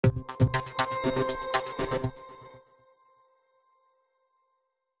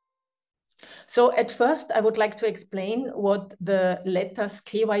So at first, I would like to explain what the letters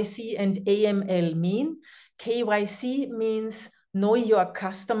KYC and AML mean. KYC means Know Your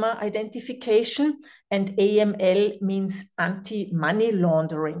Customer Identification, and AML means anti-money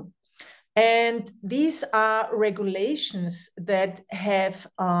laundering. And these are regulations that have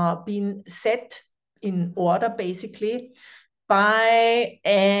been set in order, basically, by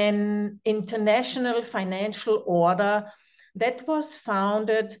an international financial order that was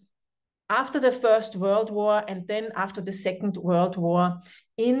founded after the First World War and then after the Second World War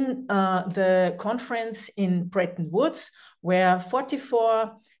in the conference in Bretton Woods, where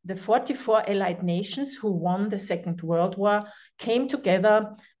the 44 allied nations who won the Second World War came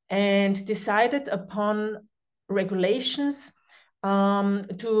together and decided upon regulations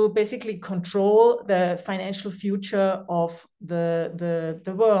to basically control the financial future of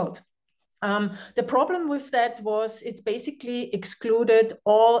the world. The problem with that was it basically excluded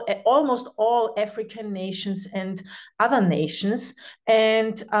almost all African nations and other nations.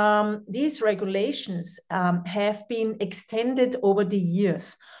 And these regulations have been extended over the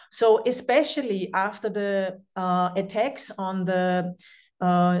years. So especially after the attacks on the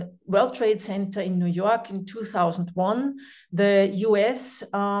World Trade Center in New York in 2001, the US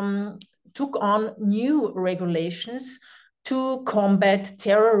took on new regulations to combat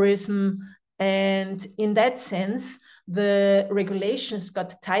terrorism. And in that sense, the regulations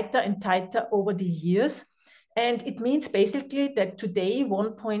got tighter and tighter over the years. And it means basically that today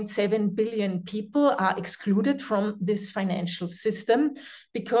 1.7 billion people are excluded from this financial system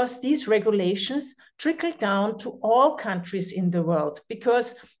because these regulations trickle down to all countries in the world.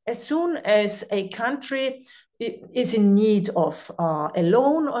 Because as soon as a country is in need of a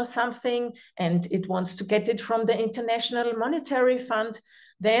loan or something, and it wants to get it from the International Monetary Fund,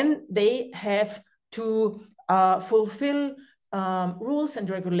 then they have to fulfill rules and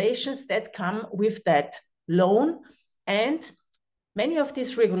regulations that come with that loan. And many of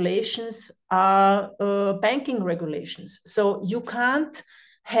these regulations are banking regulations. So you can't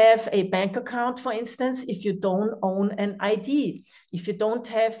have a bank account, for instance, if you don't own an ID. If you don't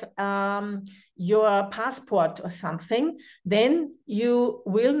have your passport or something, then you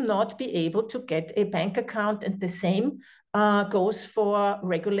will not be able to get a bank account. And the same goes for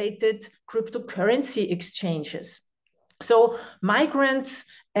regulated cryptocurrency exchanges. So migrants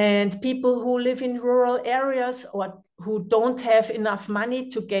and people who live in rural areas or who don't have enough money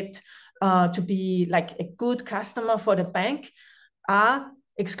to get to be like a good customer for the bank are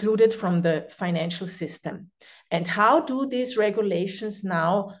excluded from the financial system. And how do these regulations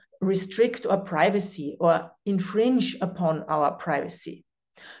now restrict our privacy or infringe upon our privacy?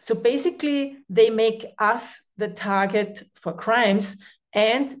 So basically, they make us the target for crimes,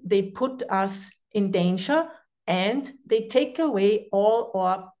 and they put us in danger, and they take away all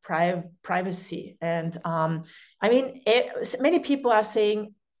our privacy. And I mean, many people are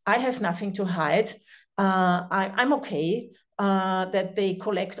saying, I have nothing to hide. I'm okay that they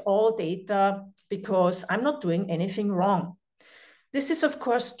collect all data because I'm not doing anything wrong. This is, of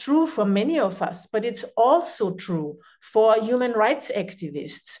course, true for many of us, but it's also true for human rights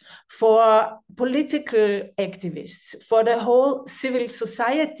activists, for political activists, for the whole civil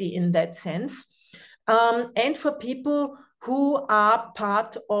society in that sense, and for people who are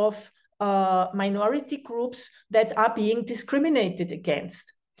part of minority groups that are being discriminated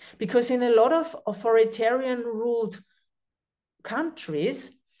against. Because in a lot of authoritarian ruled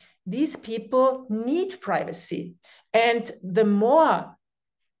countries, these people need privacy. And the more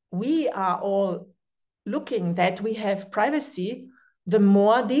we are all looking that we have privacy, the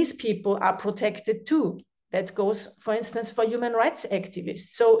more these people are protected too. That goes, for instance, for human rights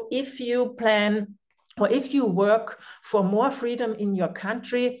activists. So if you plan or if you work for more freedom in your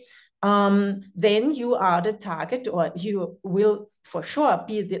country, then you are the target, or you will for sure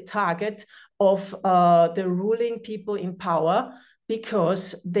be the target of the ruling people in power,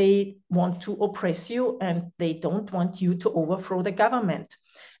 because they want to oppress you and they don't want you to overthrow the government.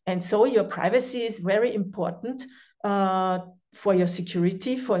 And so your privacy is very important for your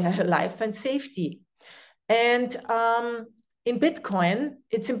security, for your life and safety. And in Bitcoin,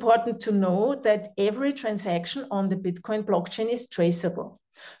 it's important to know that every transaction on the Bitcoin blockchain is traceable.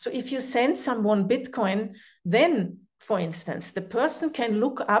 So if you send someone Bitcoin, then, for instance, the person can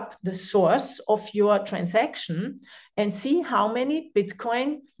look up the source of your transaction and see how many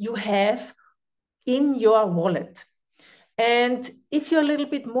Bitcoin you have in your wallet. And if you're a little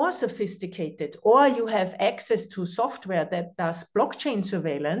bit more sophisticated, or you have access to software that does blockchain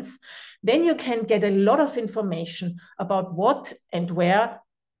surveillance, then you can get a lot of information about what and where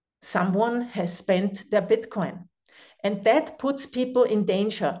someone has spent their Bitcoin. And that puts people in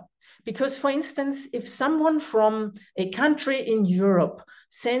danger, Because, for instance, if someone from a country in Europe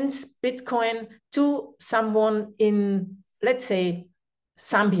sends Bitcoin to someone in, let's say,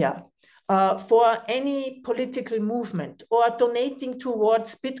 Zambia, for any political movement or donating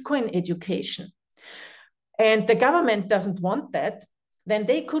towards Bitcoin education, and the government doesn't want that, then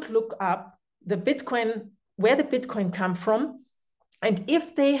they could look up the Bitcoin, where the Bitcoin come from. And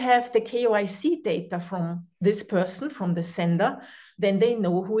if they have the KYC data from this person, from the sender, then they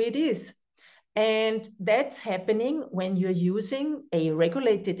know who it is. And that's happening when you're using a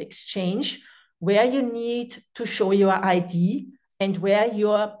regulated exchange where you need to show your ID and where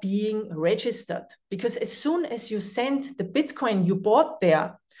you're being registered. Because as soon as you send the Bitcoin you bought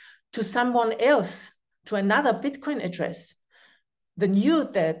there to someone else, to another Bitcoin address,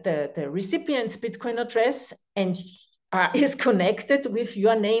 the recipient's Bitcoin address and is connected with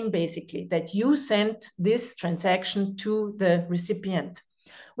your name, basically, that you sent this transaction to the recipient,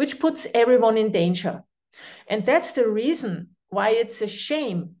 which puts everyone in danger. And that's the reason why it's a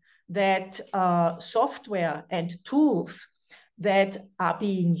shame that software and tools that are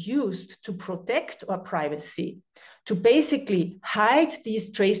being used to protect our privacy, to basically hide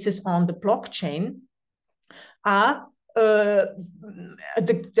these traces on the blockchain, are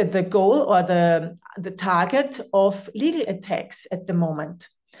the goal or the target of legal attacks at the moment.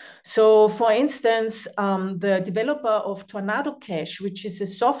 So, for instance, the developer of Tornado Cash, which is a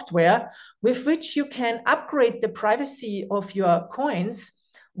software with which you can upgrade the privacy of your coins,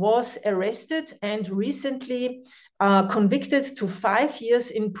 was arrested and recently convicted to 5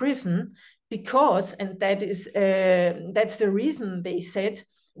 years in prison because, and that's the reason they said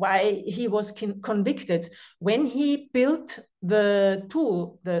why he was convicted. When he built the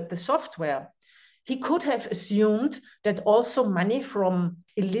tool, the software, he could have assumed that also money from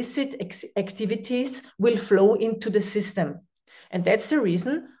illicit activities will flow into the system. And that's the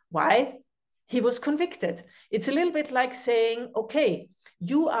reason why he was convicted. It's a little bit like saying, okay,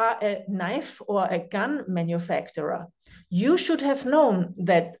 you are a knife or a gun manufacturer. You should have known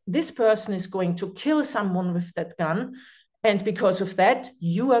that this person is going to kill someone with that gun. And because of that,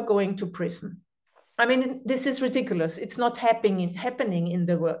 you are going to prison. I mean, this is ridiculous. It's not happening in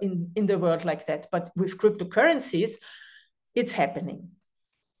the world like that. But with cryptocurrencies, it's happening.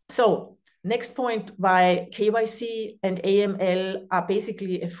 So next point, why KYC and AML are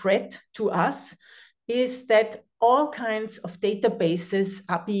basically a threat to us, is that all kinds of databases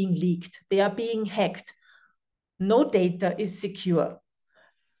are being leaked. They are being hacked. No data is secure.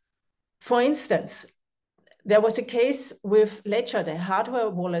 For instance, there was a case with Ledger, the hardware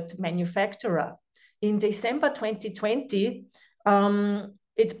wallet manufacturer. In December 2020,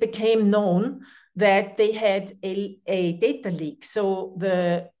 it became known that they had a data leak. So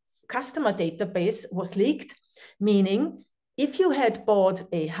the customer database was leaked, meaning if you had bought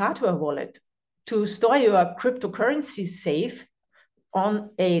a hardware wallet to store your cryptocurrency safe on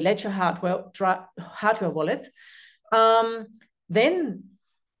a Ledger hardware wallet, then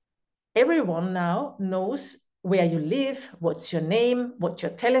everyone now knows where you live, what's your name, what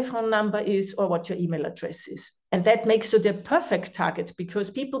your telephone number is, or what your email address is. And that makes you the perfect target because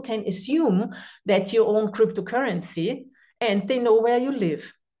people can assume that you own cryptocurrency and they know where you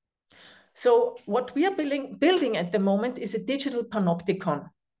live. So what we are building at the moment is a digital panopticon.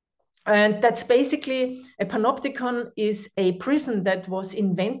 And that's basically, a panopticon is a prison that was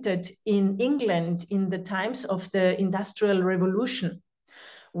invented in England in the times of the Industrial Revolution,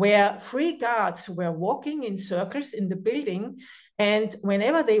 where 3 guards were walking in circles in the building, and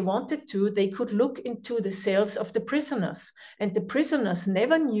whenever they wanted to, they could look into the cells of the prisoners, and the prisoners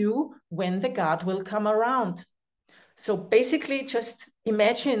never knew when the guard will come around. So basically, just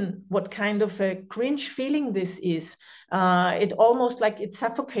imagine what kind of a cringe feeling this is. It almost like it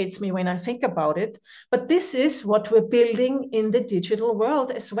suffocates me when I think about it. But this is what we're building in the digital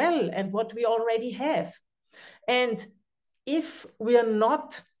world as well, and what we already have. And if we are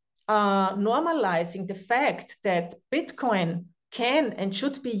not normalizing the fact that Bitcoin can and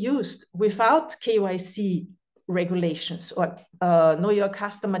should be used without KYC regulations or know your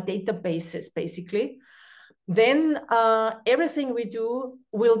customer databases, basically, then everything we do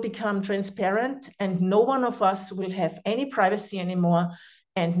will become transparent and no one of us will have any privacy anymore,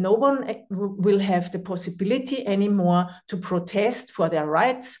 and no one will have the possibility anymore to protest for their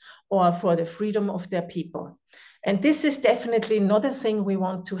rights or for the freedom of their people. And this is definitely not a thing we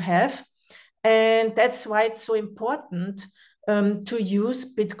want to have. And that's why it's so important to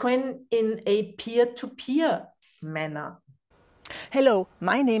use Bitcoin in a peer-to-peer manner. Hello,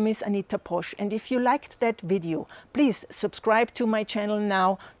 my name is Anita Posch, and if you liked that video, please subscribe to my channel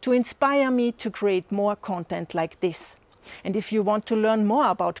now to inspire me to create more content like this. And if you want to learn more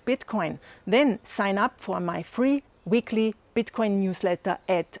about Bitcoin, then sign up for my free weekly Bitcoin newsletter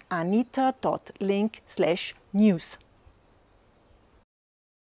at anita.link/news.